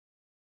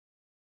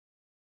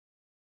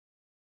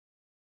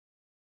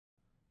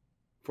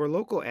For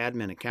local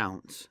admin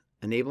accounts,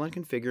 enable and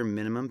configure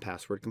minimum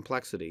password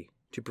complexity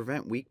to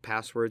prevent weak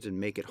passwords and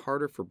make it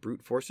harder for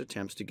brute force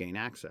attempts to gain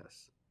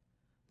access.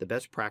 The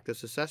best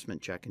practice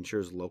assessment check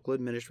ensures local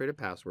administrative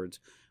passwords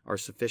are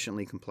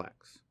sufficiently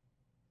complex.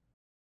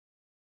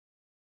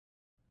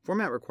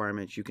 Format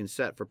requirements you can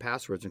set for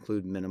passwords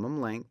include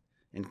minimum length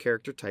and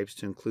character types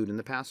to include in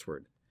the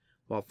password,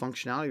 while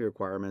functionality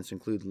requirements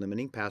include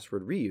limiting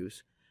password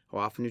reuse, how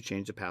often you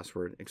change the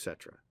password,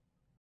 etc.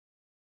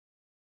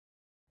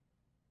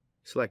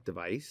 Select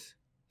Device,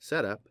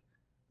 Setup,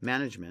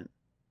 Management,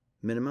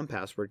 Minimum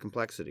Password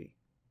Complexity,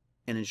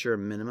 and ensure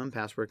minimum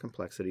password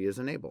complexity is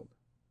enabled.